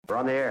We're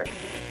on the air.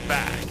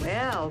 Back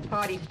Well,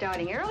 party's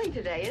starting early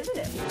today, isn't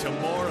it? to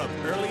more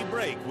of Early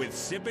Break with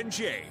Sip and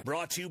Jay,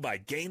 brought to you by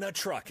Gaina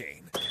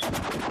Trucking.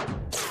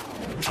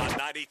 On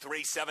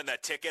 93.7 The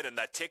Ticket and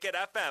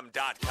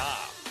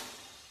theticketfm.com.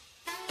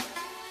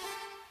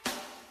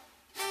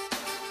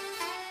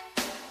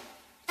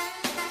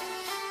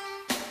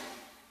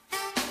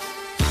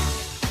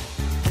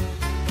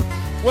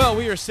 Well,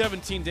 we are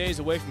 17 days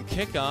away from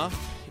kickoff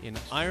in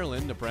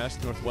Ireland.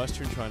 Nebraska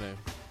Northwestern trying to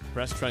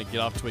get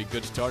off to a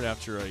good start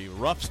after a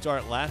rough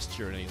start last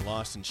year and a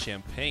loss in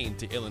Champaign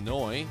to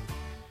Illinois.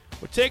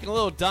 We're taking a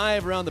little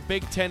dive around the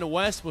Big Ten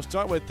West. We'll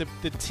start with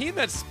the team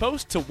that's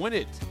supposed to win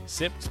it.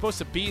 Supposed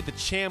to be the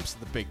champs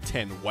of the Big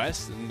Ten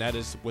West, and that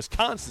is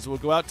Wisconsin. So we'll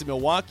go out to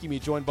Milwaukee, be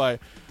joined by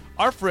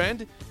our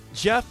friend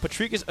Jeff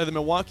Potrykus of the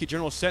Milwaukee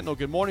Journal-Sentinel.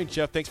 Good morning,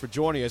 Jeff. Thanks for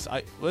joining us.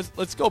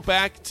 Let's go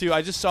back to,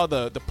 I just saw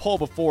the poll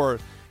before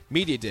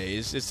media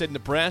days. It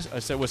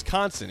said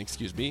Wisconsin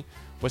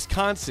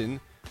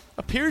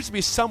appears to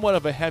be somewhat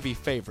of a heavy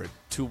favorite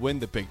to win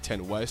the Big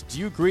Ten West. Do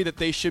you agree that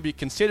they should be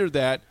considered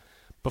that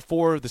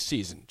before the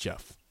season,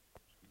 Jeff?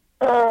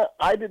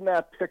 I did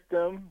not pick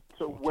them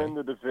to win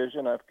the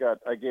division. I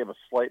gave a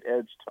slight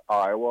edge to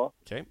Iowa.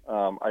 Okay.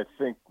 I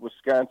think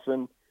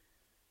Wisconsin,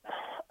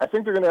 I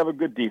think they're going to have a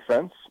good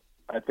defense.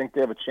 I think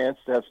they have a chance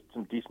to have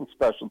some decent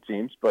special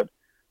teams, but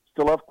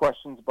still have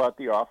questions about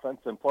the offense.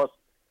 And plus,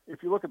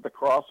 if you look at the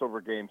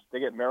crossover games, they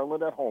get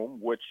Maryland at home,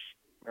 which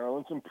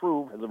Maryland's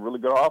improved, has a really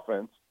good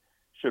offense,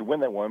 should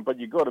win that one. But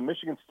you go to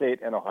Michigan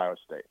State and Ohio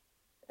State,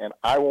 and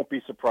I won't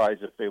be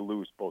surprised if they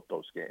lose both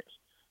those games.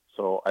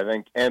 So I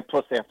think, and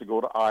plus they have to go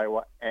to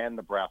Iowa and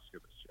Nebraska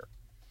this year.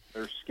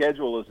 Their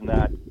schedule is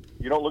not,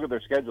 you don't look at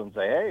their schedule and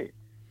say, hey,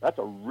 that's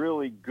a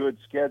really good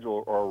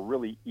schedule or a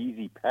really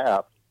easy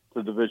path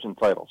to the division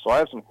title. So I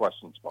have some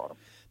questions about them.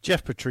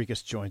 Jeff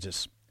Potrykus joins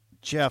us.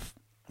 Jeff,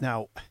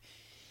 now,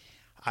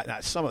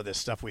 some of this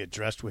stuff we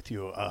addressed with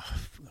you a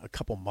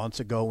couple months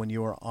ago when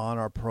you were on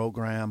our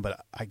program,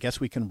 but I guess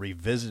we can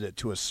revisit it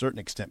to a certain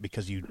extent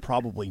because you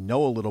probably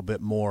know a little bit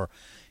more.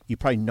 You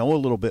probably know a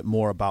little bit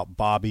more about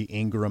Bobby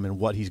Ingram and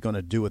what he's going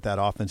to do with that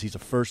offense. He's a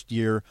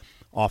first-year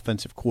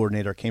offensive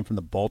coordinator, came from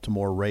the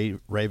Baltimore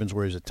Ravens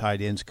where he's a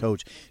tight ends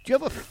coach. Do you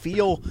have a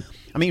feel?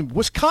 I mean,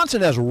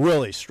 Wisconsin has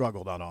really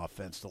struggled on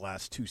offense the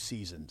last two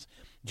seasons.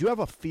 Do you have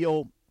a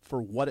feel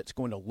for what it's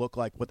going to look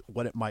like,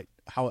 what it might,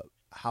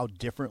 how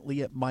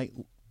differently it might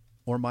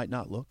or might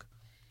not look?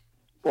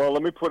 Well,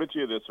 let me put it to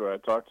you this way. I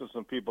talked to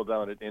some people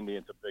down at Indy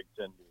at the Big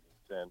Ten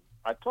meetings, and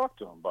I talked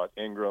to them about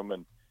Ingram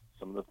and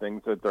some of the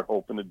things that they're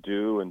hoping to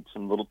do and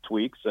some little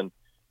tweaks. And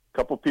a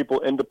couple of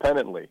people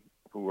independently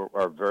who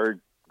are very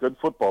good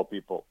football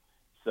people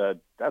said,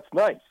 that's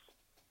nice.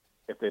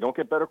 If they don't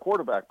get better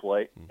quarterback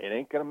play, it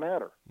ain't going to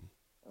matter.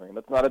 I mean,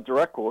 that's not a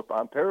direct quote.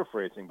 I'm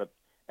paraphrasing, but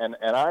and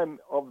I'm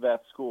of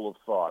that school of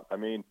thought. I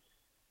mean,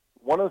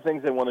 one of the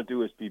things they want to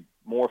do is be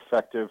more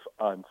effective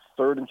on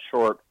third and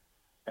short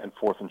and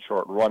fourth and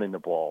short, running the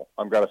ball.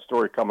 I've got a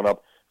story coming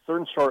up. Third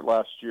and short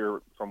last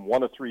year from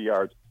 1 to 3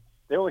 yards,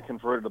 they only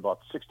converted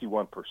about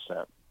 61%.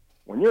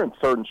 When you're in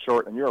third and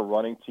short and you're a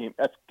running team,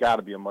 that's got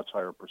to be a much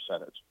higher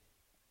percentage.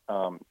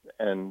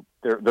 And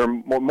their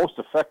most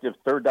effective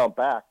third down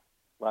back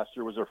last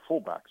year was their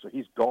fullback, so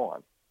he's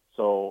gone.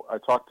 So I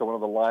talked to one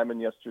of the linemen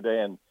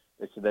yesterday, and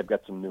they said they've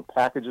got some new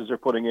packages they're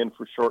putting in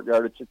for short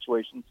yardage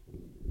situations,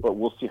 but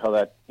we'll see how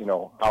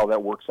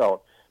that works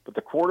out. But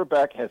the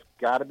quarterback has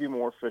got to be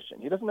more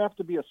efficient. He doesn't have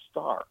to be a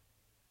star.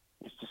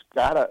 He's just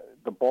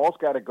the ball's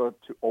got to go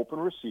to open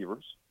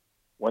receivers.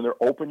 When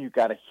they're open, you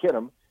got to hit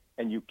them,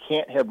 and you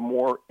can't have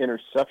more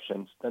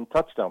interceptions than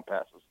touchdown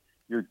passes.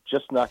 You're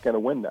just not going to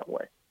win that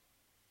way.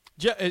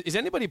 Jeff, is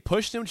anybody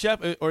pushing him,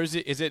 Jeff, or is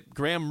it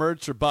Graham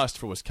Mertz or bust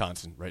for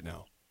Wisconsin right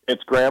now?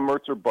 It's Graham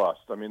Mertz or bust.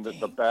 I mean, the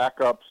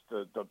backups,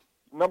 the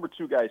number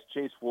two guy is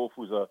Chase Wolf,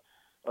 who's a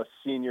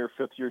senior,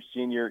 fifth-year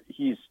senior.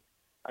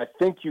 I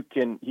think he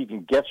can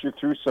get you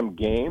through some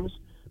games,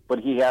 but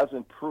he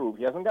hasn't proved.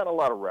 He hasn't gotten a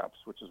lot of reps,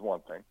 which is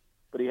one thing,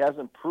 but he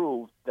hasn't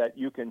proved that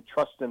you can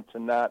trust him to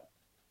not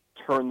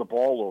turn the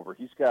ball over.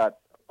 He's got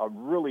a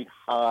really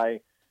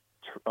high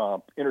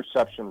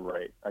interception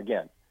rate.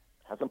 Again,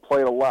 hasn't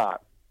played a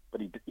lot,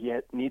 but he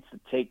needs to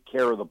take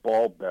care of the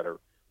ball better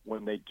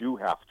when they do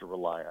have to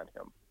rely on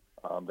him.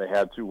 They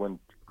had to when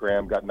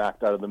Graham got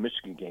knocked out of the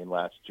Michigan game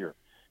last year.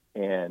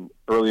 And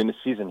early in the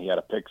season, he had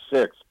a pick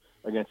six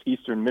against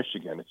Eastern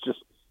Michigan. It's just,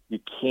 you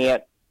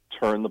can't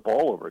turn the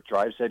ball over. It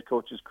drives head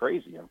coaches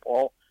crazy, and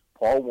Paul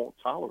won't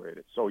tolerate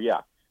it. So,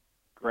 yeah,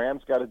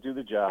 Graham's got to do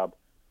the job.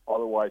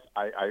 Otherwise,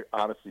 I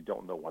honestly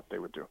don't know what they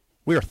would do.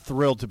 We are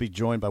thrilled to be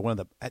joined by one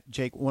of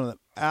the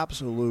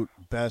absolute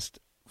best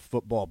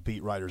football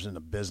beat writers in the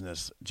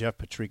business, Jeff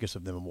Potrykus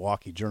of the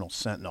Milwaukee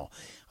Journal-Sentinel.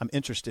 I'm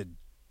interested,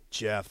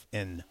 Jeff,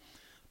 in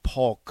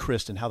Paul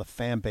Chryst and how the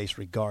fan base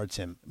regards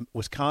him.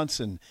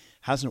 Wisconsin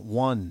hasn't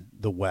won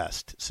the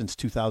West since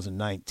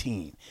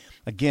 2019.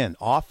 Again,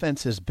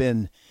 offense has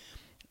been,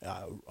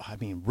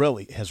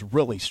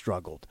 really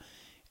struggled.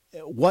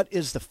 What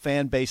is the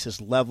fan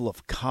base's level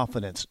of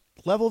confidence,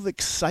 level of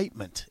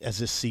excitement as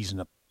this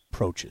season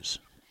approaches?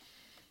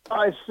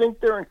 I think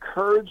they're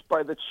encouraged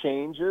by the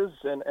changes,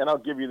 and I'll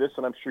give you this,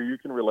 and I'm sure you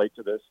can relate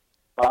to this.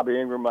 Bobby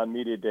Ingram on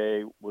Media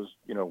Day was,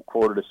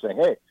 quoted as saying,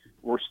 hey,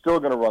 we're still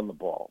going to run the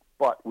ball,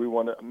 but we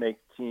want to make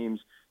teams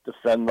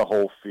defend the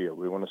whole field.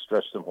 We want to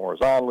stretch them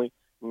horizontally.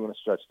 We want to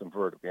stretch them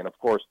vertically. And, of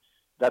course,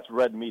 that's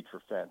red meat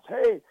for fans.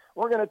 Hey,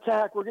 we're going to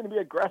attack. We're going to be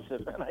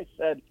aggressive. And I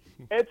said,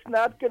 it's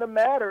not going to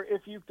matter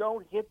if you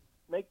don't get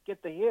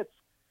the hits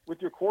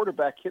with your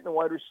quarterback hitting the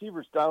wide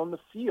receivers down the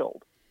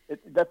field.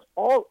 That's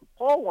all.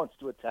 Paul wants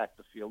to attack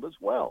the field as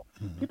well.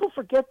 Mm-hmm. People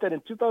forget that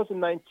in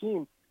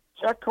 2019,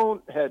 Jack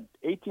Cohn had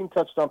 18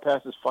 touchdown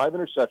passes, 5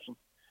 interceptions.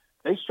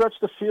 They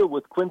stretched the field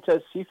with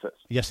Quintez Cephas.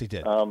 Yes, he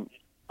did.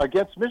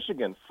 Against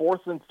Michigan,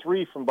 4th and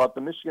 3 from about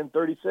the Michigan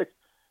 36.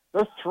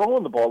 They're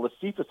throwing the ball to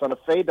Cephas on a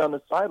fade down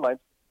the sidelines.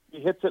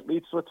 He hits it,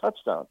 leads to a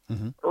touchdown.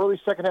 Mm-hmm.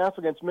 Early second half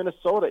against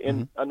Minnesota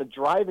on the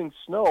driving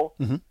snow,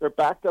 they're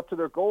backed up to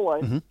their goal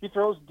line. Mm-hmm. He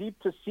throws deep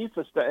to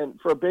Cephas and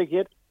for a big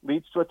hit,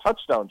 leads to a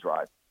touchdown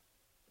drive.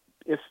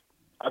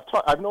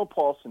 I've known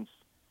Paul since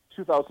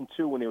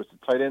 2002 when he was the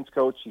tight ends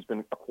coach. He's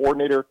been a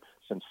coordinator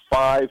since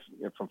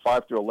from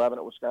 5 through 11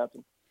 at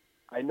Wisconsin.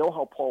 I know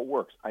how Paul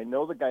works. I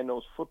know the guy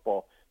knows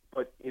football.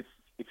 But if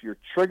you're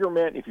trigger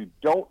man, if you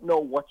don't know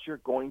what you're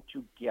going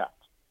to get,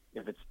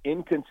 if it's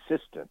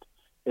inconsistent,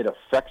 it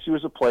affects you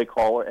as a play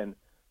caller. And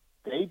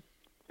they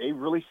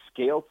really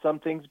scaled some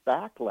things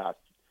back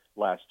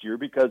last year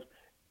because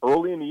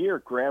early in the year,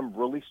 Graham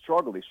really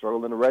struggled. He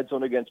struggled in the red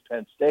zone against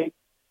Penn State.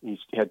 He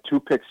had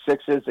 2 pick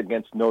sixes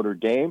against Notre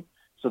Dame.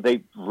 So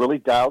they really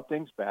dialed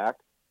things back,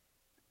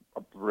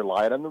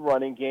 relied on the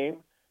running game,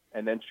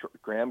 and then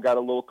Graham got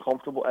a little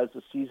comfortable as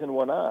the season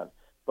went on.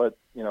 But,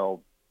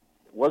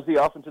 was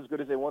the offense as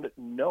good as they wanted?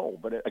 No.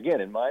 But,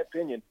 again, in my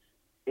opinion,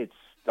 it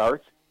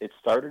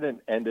started and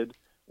ended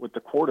with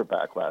the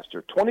quarterback last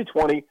year.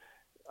 2020,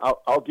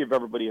 I'll give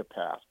everybody a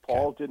pass.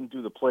 Paul didn't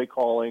do the play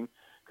calling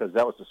because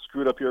that was a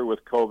screwed up year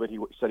with COVID. He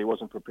said he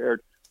wasn't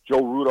prepared.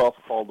 Joe Rudolph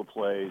called the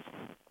plays.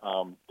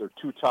 Their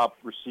 2 top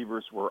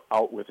receivers were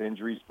out with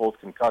injuries, both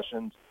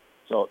concussions.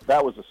 So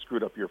that was a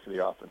screwed up year for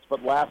the offense.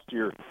 But last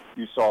year,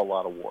 you saw a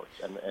lot of warts.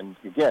 And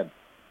again,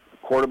 the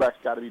quarterback's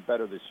got to be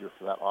better this year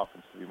for that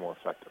offense to be more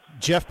effective.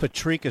 Jeff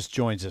Potrykus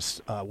joins us,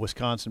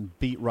 Wisconsin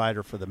beat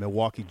writer for the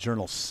Milwaukee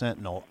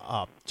Journal-Sentinel.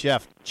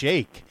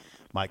 Jake,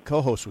 my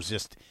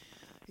co-host,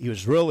 he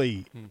was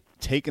really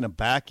taken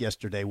aback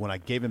yesterday when I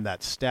gave him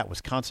that stat.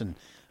 Wisconsin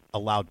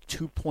allowed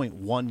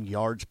 2.1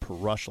 yards per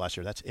rush last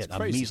year. That's it. A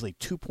measly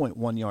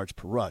 2.1 yards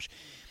per rush.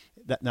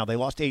 Now, they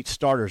lost 8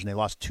 starters, and they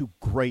lost 2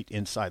 great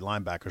inside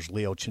linebackers,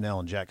 Leo Chenell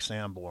and Jack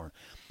Sanborn.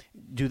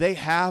 Do they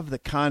have the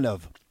kind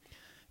of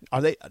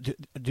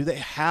do they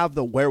have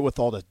the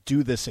wherewithal to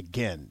do this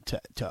again,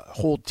 to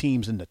hold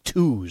teams in the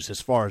 2s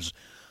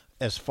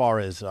as far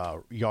as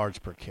yards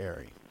per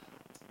carry?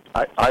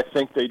 I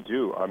think they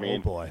do. I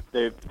mean,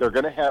 they're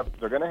going to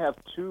have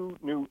 2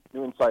 new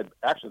inside.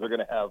 Actually, they're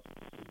going to have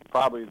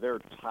probably their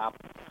top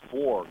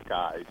 4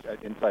 guys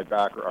at inside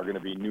backer are going to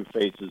be new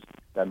faces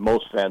that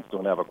most fans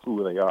don't have a clue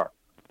who they are.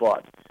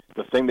 But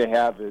the thing they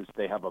have is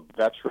they have a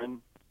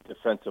veteran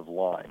defensive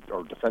line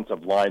or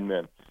defensive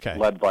lineman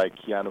led by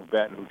Keanu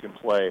Benton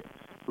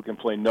who can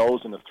play nose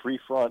in the 3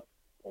 front,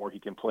 or he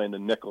can play in the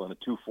nickel in a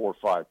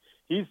 2-4-5.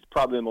 He's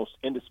probably the most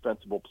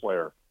indispensable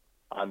player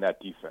on that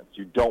defense.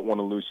 You don't want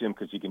to lose him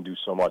because he can do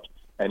so much,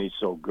 and he's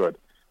so good.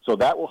 So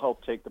that will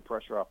help take the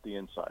pressure off the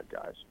inside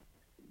guys.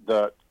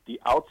 The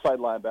outside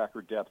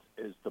linebacker depth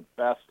is the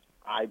best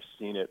I've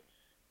seen it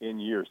in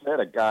years. They had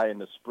a guy in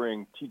the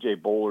spring, T.J.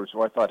 Bowlers,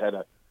 who I thought had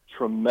a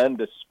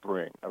tremendous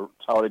spring, a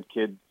talented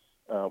kid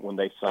when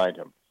they signed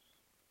him.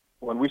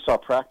 When we saw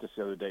practice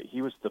the other day,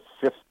 he was the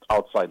 5th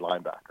outside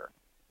linebacker.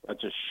 That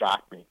just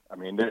shocked me. I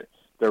mean,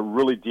 they're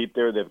really deep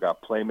there. They've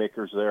got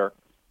playmakers there.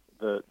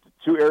 The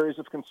 2 areas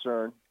of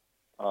concern,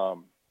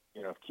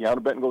 if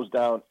Keanu Benton goes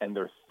down and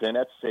they're thin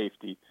at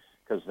safety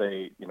because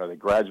they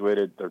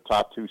graduated their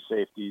top 2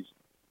 safeties.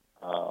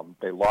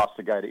 They lost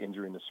a guy to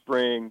injury in the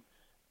spring,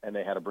 and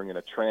they had to bring in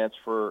a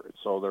transfer.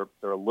 So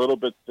they're a little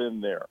bit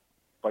thin there.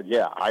 But,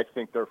 yeah, I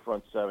think their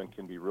front 7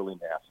 can be really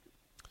nasty.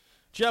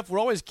 Jeff, we're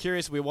always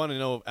curious. We want to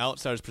know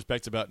outsiders'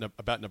 perspective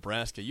about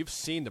Nebraska. You've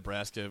seen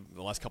Nebraska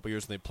the last couple of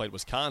years when they played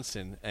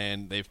Wisconsin,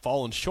 and they've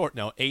fallen short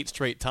now 8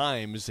 straight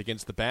times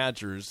against the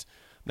Badgers.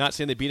 I'm not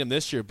saying they beat them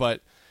this year,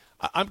 but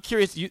I'm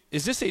curious.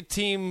 Is this a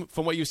team,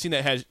 from what you've seen,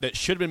 that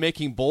should have been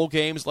making bowl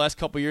games the last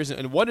couple of years?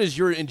 And what is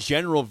your, in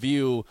general,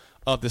 view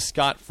of the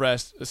Scott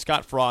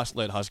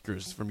Frost-led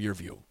Huskers from your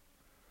view?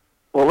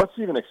 Well, let's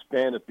even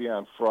expand it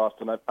beyond Frost.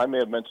 And I may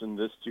have mentioned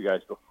this to you guys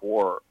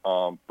before,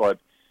 but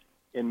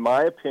in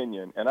my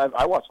opinion, and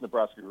I watched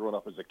Nebraska growing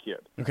up as a kid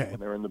when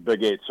they were in the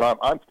Big 8, so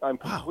I'm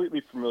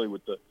completely familiar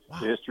with the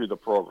history of the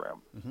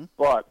program. Mm-hmm.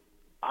 But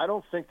I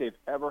don't think they've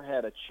ever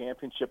had a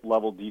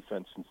championship-level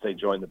defense since they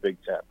joined the Big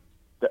 10.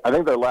 I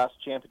think their last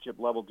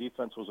championship-level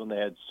defense was when they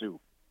had Sue,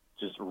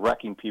 just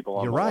wrecking people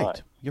on the line.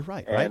 You're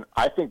right. And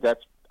I think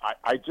that's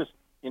 – I just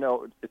 – I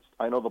know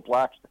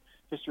the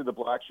history of the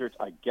black shirts.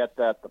 I get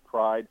that, the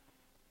pride.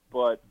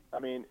 But, I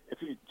mean,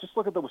 if you just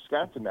look at the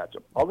Wisconsin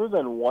matchup, other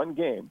than one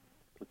game,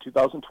 the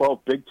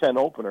 2012 Big Ten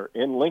opener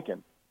in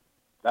Lincoln,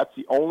 that's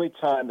the only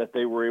time that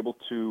they were able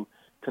to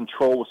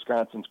control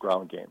Wisconsin's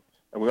ground game.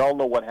 And we all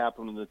know what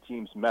happened when the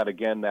teams met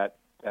again that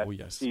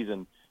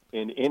season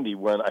in Indy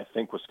when I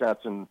think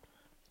Wisconsin,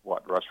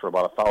 rushed for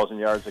about 1,000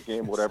 yards a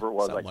game, whatever it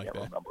was, I can't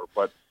remember.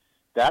 But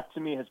that, to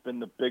me, has been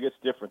the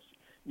biggest difference.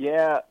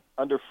 Yeah,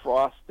 under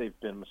Frost, they've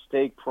been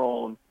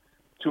mistake-prone,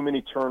 too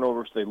many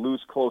turnovers, they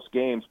lose close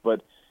games,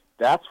 but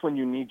that's when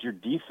you need your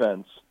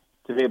defense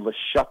to be able to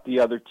shut the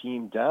other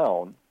team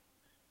down,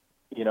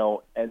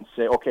 and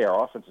say, okay,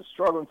 our offense is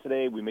struggling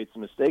today, we made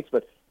some mistakes,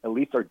 but at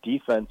least our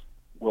defense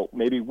will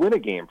maybe win a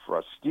game for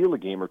us, steal a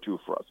game or two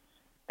for us.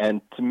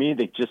 And to me,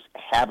 they just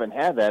haven't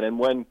had that. And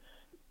when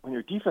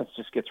your defense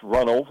just gets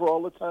run over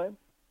all the time,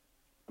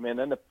 I mean,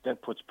 then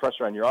that puts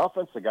pressure on your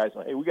offense. The guys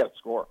say, hey, we got to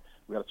score.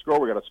 We got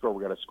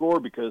to score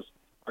because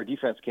our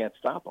defense can't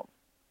stop them.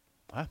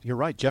 You're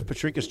right. Jeff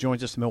Potrykus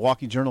joins us, the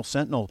Milwaukee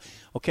Journal-Sentinel.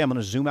 Okay, I'm going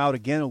to zoom out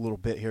again a little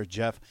bit here,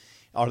 Jeff.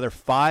 Are there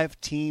 5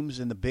 teams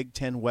in the Big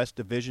Ten West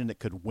Division that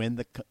could win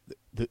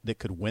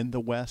the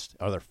West?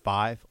 Are there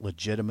 5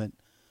 legitimate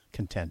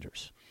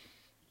contenders?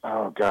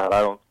 Oh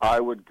God, I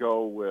would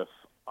go with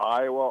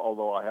Iowa,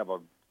 although I have a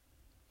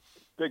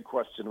big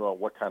question about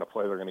what kind of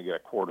play they're going to get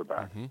at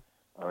quarterback. Mm-hmm.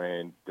 I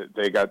mean,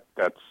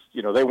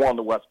 they won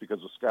the West because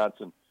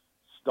Wisconsin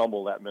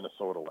stumbled at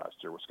Minnesota last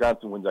year.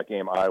 Wisconsin wins that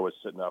game. Iowa's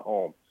sitting at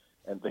home,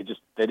 and they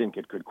didn't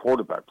get good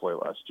quarterback play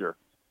last year.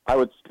 I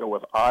would go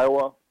with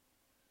Iowa,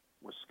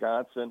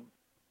 Wisconsin.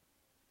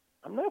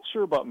 I'm not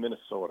sure about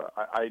Minnesota.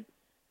 I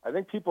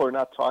think people are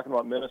not talking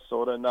about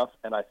Minnesota enough,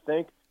 and I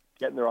think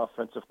getting their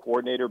offensive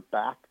coordinator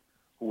back,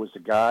 who was the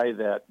guy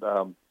that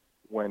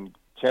when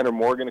Tanner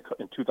Morgan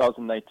in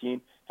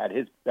 2019 had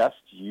his best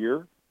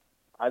year,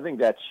 I think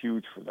that's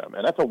huge for them.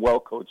 And that's a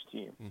well-coached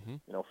team.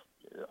 Mm-hmm.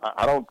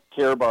 I don't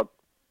care about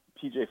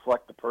P.J.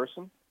 Fleck, the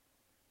person,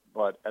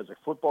 but as a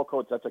football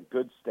coach, that's a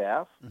good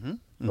staff.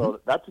 Mm-hmm. So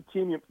that's a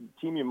team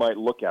you might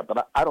look at,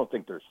 but I don't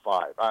think there's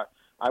 5.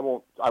 I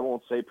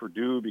won't say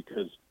Purdue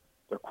because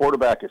their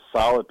quarterback is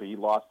solid, but he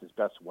lost his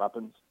best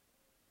weapons.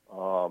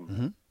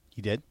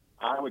 He did.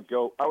 I would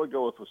go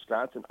with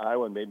Wisconsin,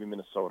 Iowa, and maybe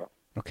Minnesota.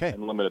 Okay.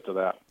 And limit it to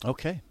that.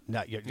 Okay.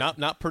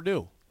 Not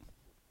Purdue.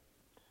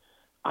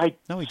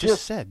 He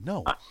just said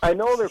no. I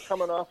know they're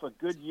coming off a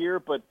good year,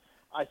 but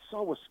I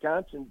saw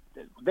Wisconsin.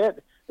 They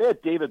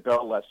had David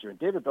Bell last year, and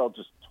David Bell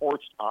just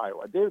torched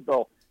Iowa. David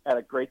Bell had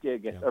a great day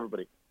against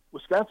everybody.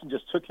 Wisconsin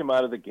just took him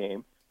out of the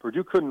game.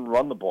 Purdue couldn't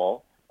run the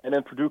ball, and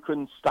then Purdue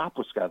couldn't stop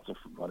Wisconsin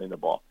from running the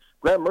ball.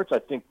 Grant Mertz, I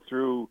think,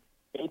 threw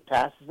 8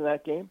 passes in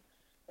that game.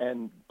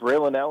 And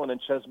Braylon Allen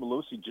and Ches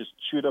Malusi just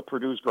chewed up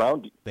Purdue's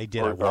ground. They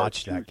did. I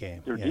watched that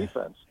game. Their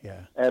defense.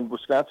 Yeah. And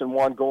Wisconsin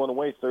won going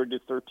away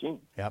 30-13.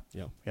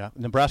 Yep.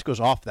 Nebraska was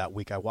off that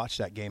week. I watched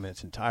that game in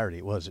its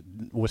entirety.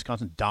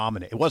 Wisconsin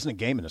dominated. It wasn't a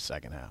game in the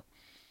second half.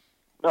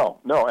 No.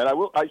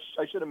 And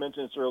I should have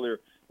mentioned this earlier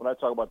when I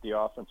talk about the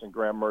offense and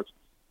Graham Mertz.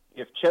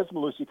 If Ches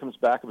Malusi comes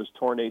back of his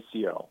torn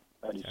ACL,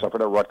 and he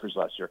suffered at Rutgers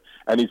last year,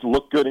 and he's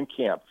looked good in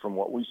camp from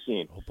what we've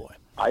seen. Oh, boy.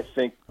 I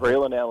think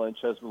Braylon Allen and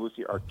Ches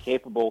Malusi are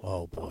capable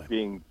of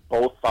being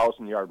both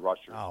 1,000-yard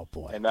rushers. Oh,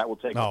 boy. And that will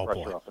take the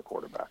pressure off the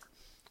quarterback.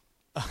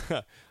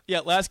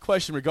 Last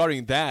question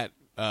regarding that,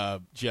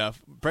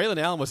 Jeff. Braylon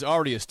Allen was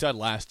already a stud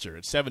last year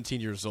at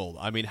 17 years old.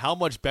 I mean, how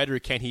much better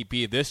can he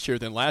be this year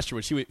than last year,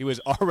 which he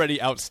was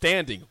already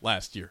outstanding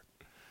last year?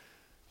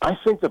 I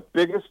think the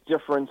biggest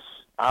difference,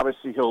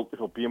 obviously, he'll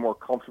be more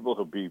comfortable.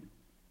 He'll be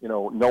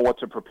know what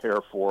to prepare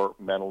for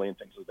mentally and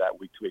things like that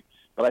week to week.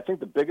 But I think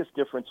the biggest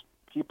difference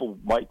people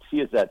might see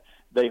is that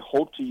they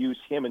hope to use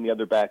him and the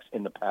other backs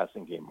in the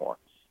passing game more.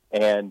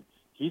 And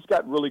he's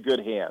got really good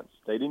hands.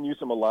 They didn't use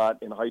him a lot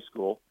in high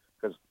school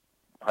because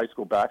high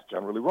school backs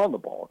generally run the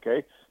ball,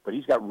 okay? But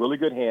he's got really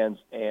good hands,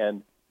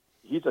 and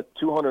he's a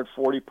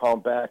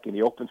 240-pound back in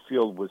the open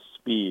field with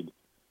speed.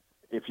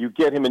 If you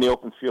get him in the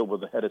open field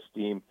with a head of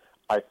steam,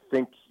 I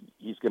think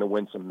he's going to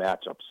win some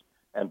matchups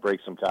and break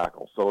some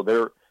tackles. So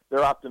they're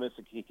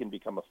optimistic he can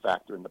become a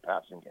factor in the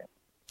passing game.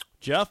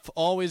 Jeff,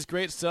 always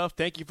great stuff.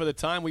 Thank you for the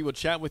time. We will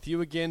chat with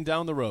you again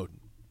down the road.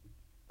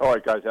 All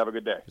right, guys. Have a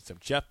good day. It's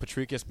Jeff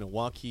Potrykus,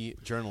 Milwaukee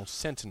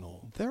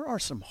Journal-Sentinel. There are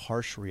some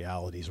harsh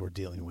realities we're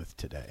dealing with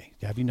today.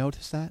 Have you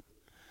noticed that?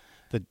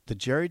 The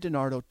Jerry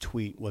DiNardo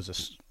tweet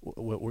was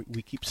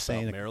we keep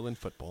saying about Maryland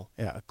football.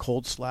 Yeah, a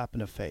cold slap in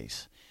the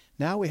face.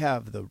 Now we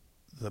have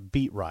the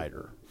beat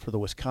writer for the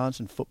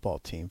Wisconsin football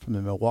team from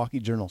the Milwaukee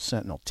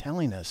Journal-Sentinel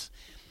telling us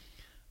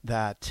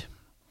that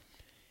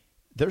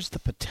there's the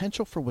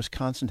potential for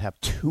Wisconsin to have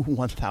 2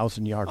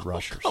 1,000-yard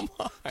rushers. Come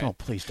on.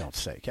 Please don't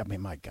say. I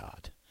mean, my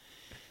God.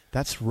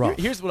 That's rough.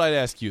 Here's what I'd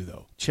ask you,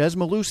 though. Ches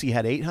Malusi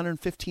had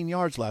 815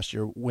 yards last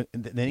year.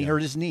 Then he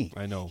hurt his knee.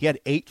 I know. He had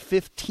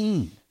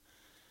 815.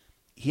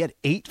 He had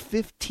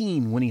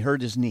 815 when he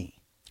hurt his knee.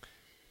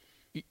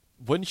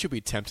 Wouldn't you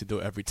be tempted, though,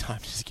 every time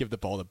to just give the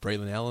ball to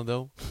Braylon Allen,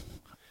 though?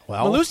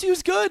 Well,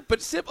 Malusiu's good, but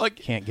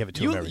can't give it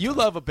to him every you time.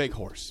 love a big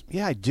horse.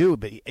 Yeah, I do.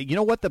 But you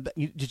know what?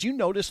 Did you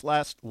notice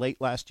late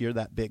last year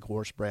that big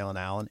horse, Braylon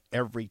Allen?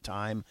 Every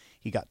time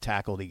he got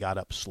tackled, he got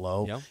up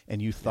slow,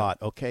 and you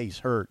thought, okay, he's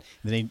hurt.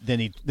 Then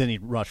he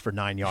rushed for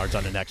 9 yards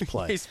on the next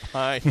play. He's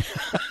fine.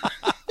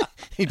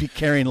 He'd be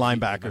carrying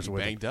linebackers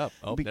with him. Banged up.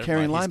 Oh, He'd be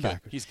carrying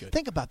linebackers. He's good.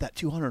 Think about that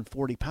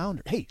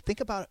 240-pounder. Hey, think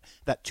about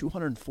that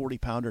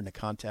 240-pounder in the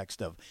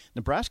context of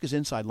Nebraska's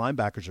inside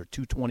linebackers are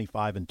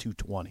 225 and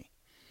 220.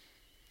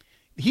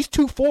 He's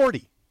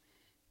 240.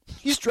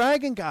 He's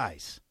dragging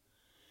guys.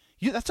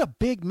 That's a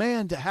big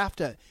man to have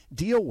to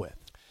deal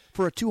with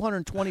for a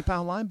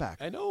 220-pound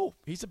linebacker. I know.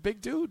 He's a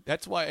big dude.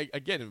 That's why,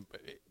 again,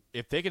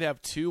 if they could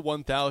have two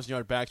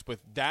 1,000-yard backs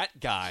with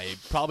that guy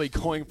probably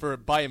going for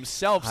by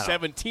himself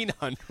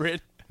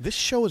 1,700. This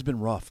show has been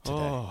rough today.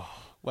 Oh,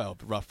 well,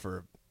 rough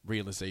for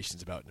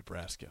realizations about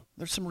Nebraska.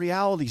 There's some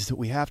realities that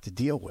we have to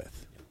deal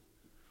with.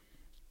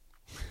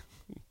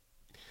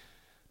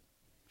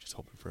 Just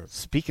hoping for.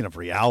 Speaking of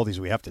realities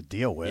we have to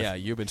deal with. Yeah,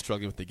 you've been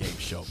struggling with the game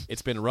show.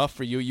 It's been rough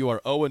for you. You are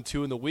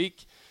 0-2 in the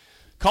week.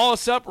 Call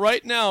us up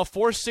right now,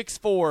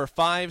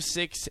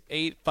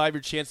 464-5685.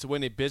 Your chance to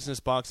win a business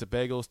box of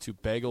bagels to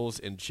Bagels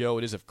and Joe.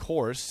 It is, of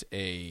course,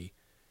 a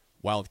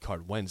Wild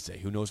Card Wednesday.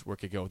 Who knows where it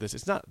could go with this?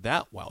 It's not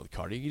that wild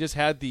carding. You just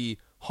had the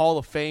Hall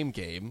of Fame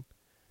game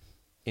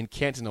in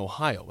Canton,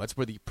 Ohio. That's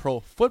where the Pro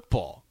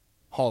Football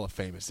Hall of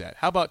Fame is at.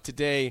 How about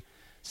today,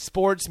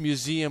 sports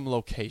museum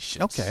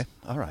locations? Okay,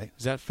 all right.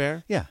 Is that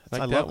fair? Yeah,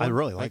 like I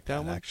really like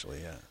that one? actually,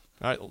 yeah.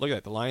 All right, look at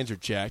that. The lines are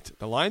jacked.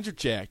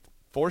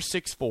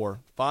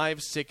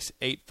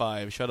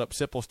 464-5685. Shut up,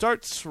 Sipple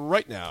starts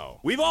right now.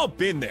 We've all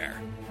been there.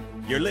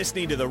 You're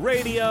listening to the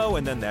radio,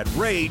 and then that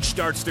rage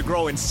starts to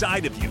grow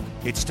inside of you.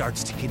 It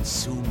starts to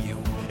consume you.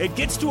 It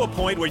gets to a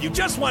point where you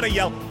just want to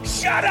yell,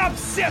 "Shut up,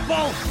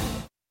 Sipple!"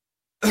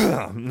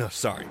 No,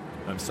 sorry.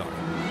 I'm sorry.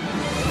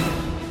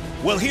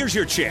 Well, here's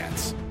your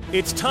chance.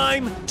 It's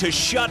time to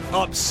shut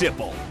up,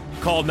 Sipple.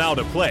 Call now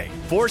to play.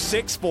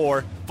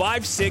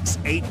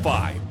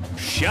 464-5685.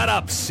 Shut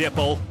up,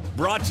 Sipple.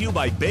 Brought to you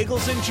by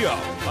Bagels and Joe.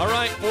 All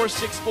right,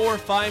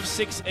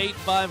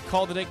 464-5685.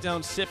 Call to take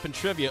down Sip and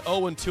Trivia.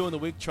 0-2 in the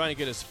week, trying to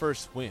get his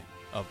first win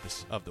of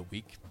the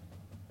week.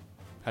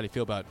 How do you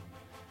feel about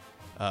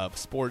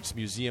sports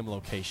museum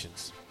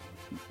locations?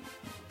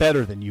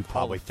 Better than you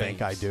probably Hall of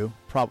think I Fames. do.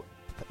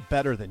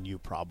 Better than you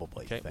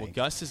probably Okay, think. well,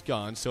 Gus is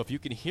gone, so if you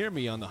can hear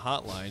me on the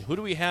hotline, who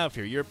do we have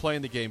here? You're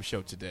playing the game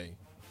show today.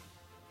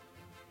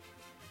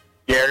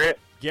 Garrett.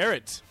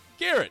 Garrett,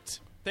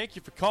 thank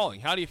you for calling.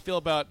 How do you feel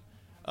about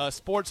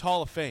Sports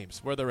Hall of Fames,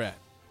 where they're at?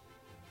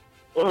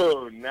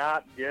 Oh,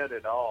 not good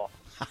at all.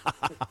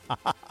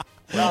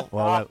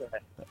 Well,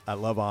 I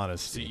love See,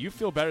 honesty. you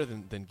feel better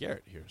than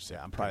Garrett here. Sip.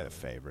 Yeah, I'm probably the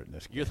favorite in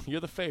this game.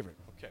 You're the favorite.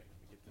 Okay.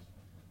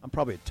 I'm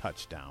probably a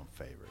touchdown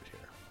favorite here.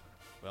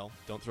 Well,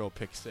 don't throw a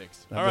pick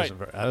six. That All right.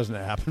 doesn't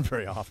happen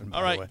very often, by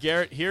All the way. right,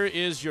 Garrett, here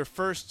is your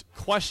first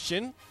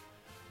question.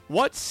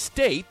 What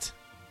state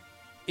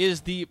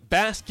is the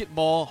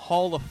Basketball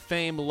Hall of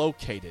Fame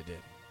located in?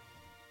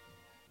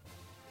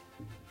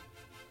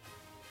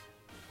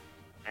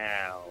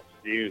 Ow,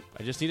 shoot.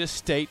 I just need a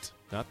state,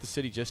 not the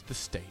city, just the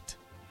state.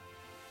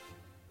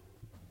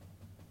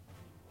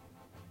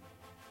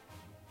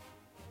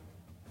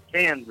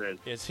 Kansas.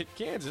 Is it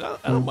Kansas?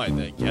 I don't mind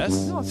that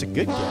guess. No, it's a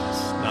good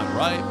guess. Not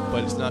right,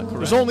 but it's not correct.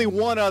 There's only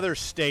one other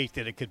state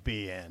that it could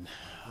be in,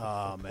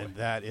 and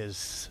that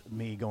is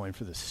me going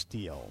for the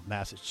steal,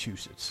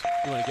 Massachusetts.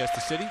 You want to guess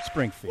the city?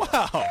 Springfield.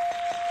 Wow.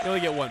 You only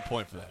get 1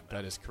 point for that.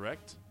 That is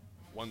correct.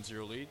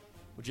 1-0 lead.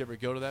 Would you ever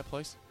go to that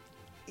place?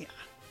 Yeah,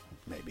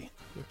 maybe.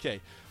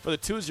 Okay. For the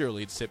 2-0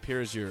 lead, Sip,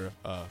 here's your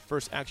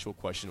first actual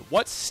question.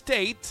 What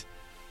state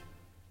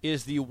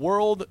is the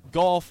World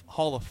Golf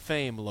Hall of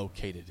Fame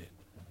located in?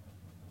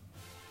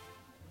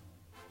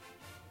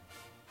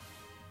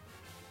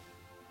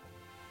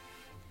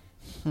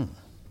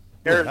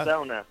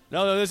 Arizona.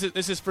 No,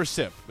 this is for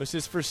Sip. This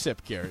is for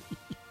Sip, Garrett.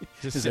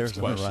 This Is Sip's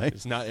Arizona question. right?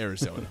 It's not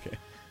Arizona. Okay.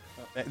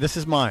 This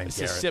is mine, This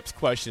Garrett. is Sip's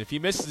question. If he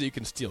misses it, you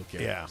can steal,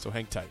 Garrett. Yeah. So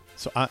hang tight.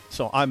 I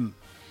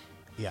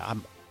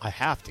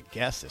have to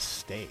guess a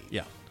state.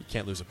 Yeah. You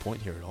can't lose a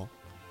point here at all.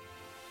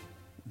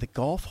 The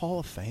Golf Hall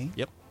of Fame?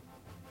 Yep.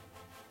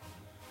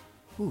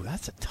 Ooh,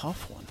 that's a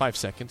tough one. 5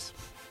 seconds.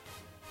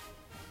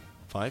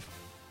 5.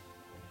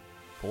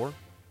 4.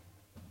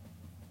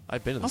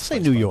 I've been to this I'll say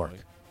place, New by the York. way.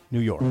 New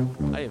York.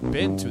 I have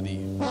been to the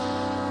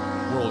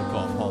World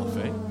Golf Hall of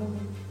Fame.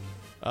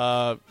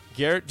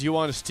 Garrett, do you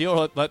want to steal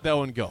or let that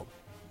one go?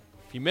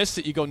 If you missed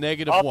it, you go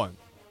 -1.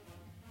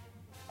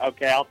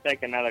 Okay, I'll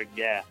take another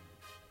guess.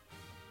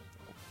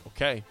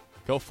 Okay,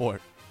 go for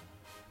it.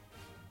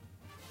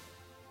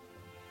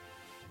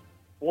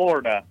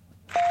 Florida.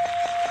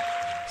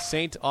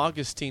 St.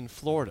 Augustine,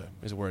 Florida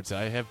is where it's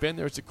at. I have been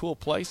there. It's a cool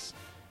place.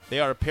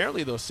 They are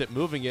apparently, though,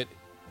 moving it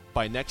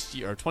by next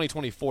year, or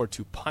 2024,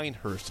 to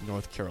Pinehurst,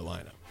 North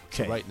Carolina.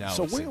 Okay. So right now,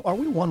 So it's are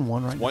we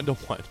 1-1 right now?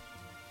 1-1.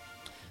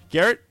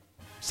 Garrett,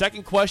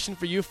 second question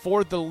for you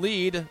for the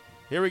lead.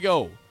 Here we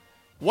go.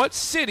 What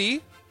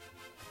city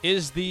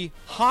is the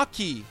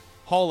Hockey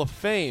Hall of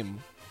Fame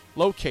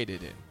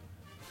located in?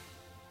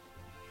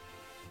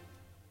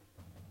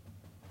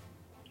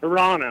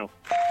 Toronto.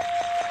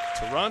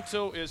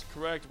 Toronto is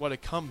correct. What a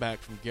comeback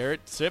from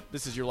Garrett. Sip,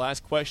 this is your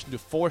last question to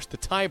force the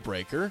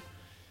tiebreaker.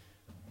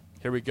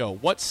 Here we go.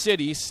 What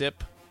city,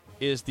 Sip,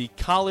 is the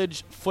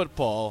College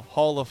Football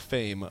Hall of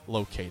Fame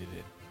located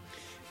in?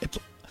 It's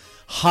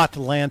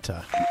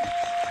Hotlanta.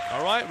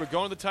 All right, we're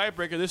going to the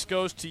tiebreaker. This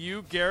goes to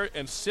you, Garrett,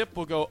 and Sip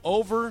will go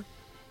over,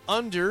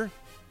 under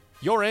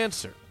your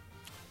answer.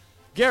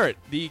 Garrett,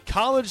 the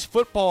College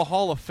Football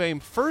Hall of Fame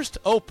first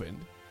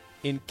opened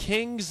in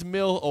Kings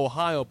Mill,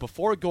 Ohio,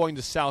 before going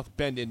to South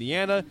Bend,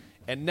 Indiana,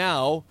 and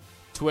now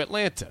to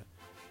Atlanta.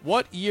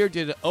 What year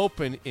did it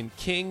open in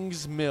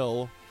Kings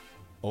Mill,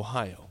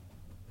 Ohio?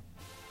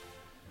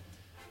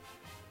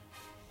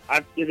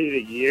 I'll give you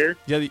the year.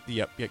 Yeah,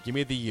 give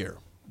me the year.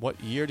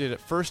 What year did it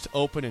first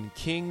open in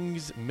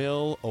Kings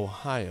Mill,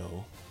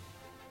 Ohio?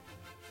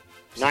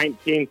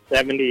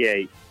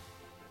 1978.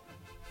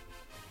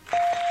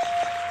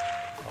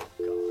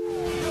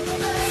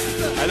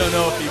 I don't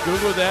know if you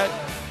Googled that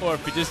or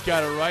if you just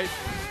got it right,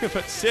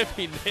 but Sip,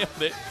 he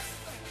nailed it.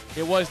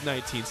 It was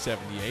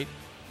 1978.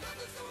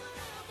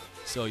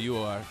 So you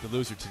are the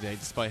loser today,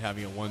 despite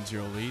having a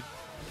 1-0 lead.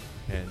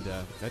 And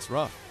that's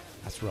rough.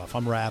 That's rough.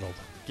 I'm rattled.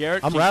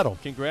 Garrett, I'm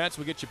rattled. Congrats.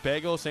 We'll get you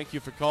bagels. Thank you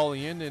for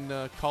calling in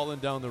and calling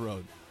down the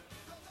road.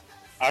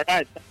 All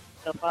right. Thanks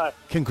so much.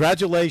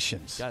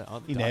 Congratulations. He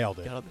Got nailed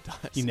it. on the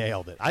dot. He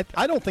nailed it.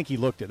 I don't think he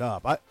looked it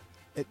up.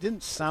 It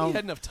didn't sound. He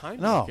had enough time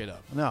to look it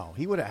up. No,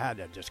 he would have had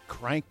to just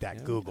crank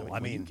that Google.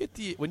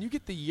 When you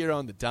get the year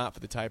on the dot for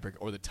the tiebreaker,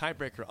 or the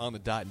tiebreaker on the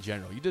dot in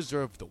general, you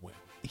deserve the win.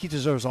 He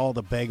deserves all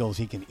the bagels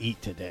he can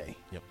eat today.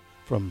 Yep.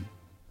 From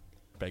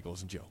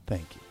Bagels and Joe.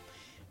 Thank you.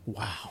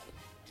 Wow.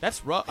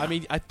 That's rough. I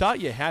mean, I thought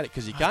you had it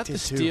because you got the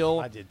steal.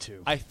 I did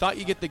too. I thought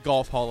you get the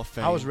Golf Hall of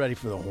Fame. I was ready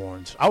for the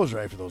horns. I was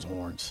ready for those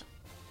horns.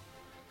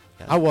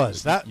 Yeah, I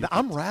was.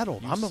 I'm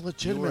rattled. I'm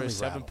legitimately rattled.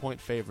 You were a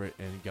 7-point favorite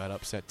and got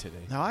upset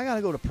today. Now I got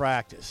to go to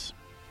practice.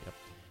 Yep.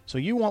 So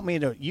you want me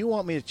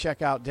to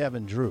check out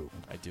Devin Drew?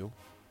 I do.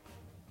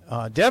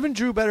 Devin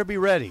Drew better be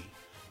ready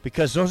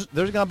because there's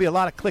going to be a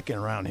lot of clicking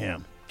around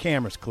him.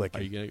 Cameras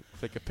clicking. Are you going to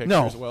click a picture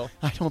as well?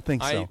 I don't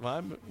think so.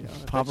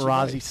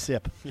 Paparazzi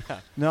sip. Yeah.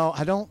 No,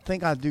 I don't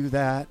think I'd do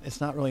that.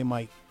 It's not really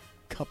my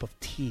cup of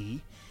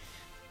tea.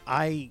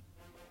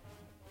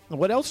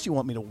 What else do you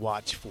want me to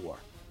watch for?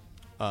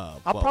 I'll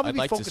probably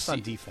be focused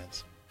on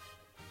defense.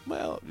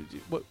 Well,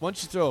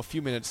 once you throw a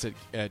few minutes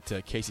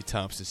at Casey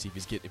Thompson, see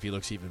if he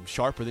looks even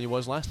sharper than he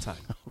was last time.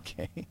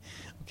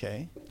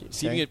 Okay.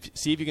 See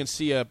if you can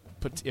see if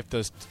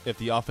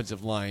the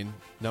offensive line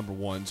number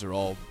ones are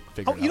all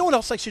figured out. You know what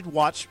else I should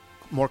watch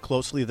more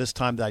closely this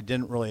time that I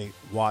didn't really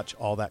watch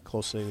all that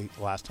closely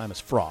last time is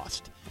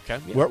Frost. Okay.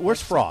 Yeah.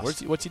 Where's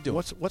Frost? What's he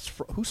doing?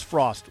 Who's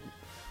Frost?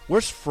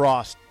 Where's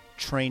Frost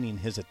training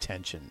his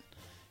attention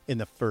in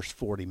the first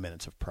 40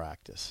 minutes of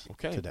practice?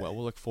 Okay. Today? Well,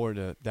 we'll look forward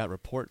to that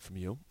report from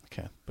you.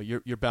 Okay. But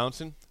you're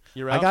bouncing.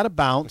 You're out? I got to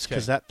bounce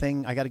because that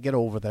thing I got to get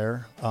over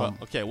there.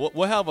 Okay.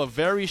 We'll have a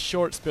very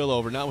short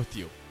spillover, not with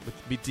you.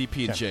 With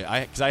DP and Jay,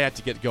 because I had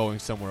to get going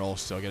somewhere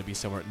else, so I got to be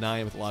somewhere at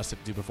 9 with a lot of stuff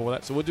to do before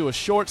that. So we'll do a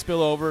short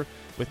spillover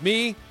with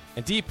me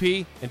and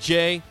DP and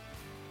Jay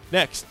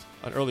next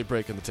on Early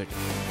Break on the Ticket.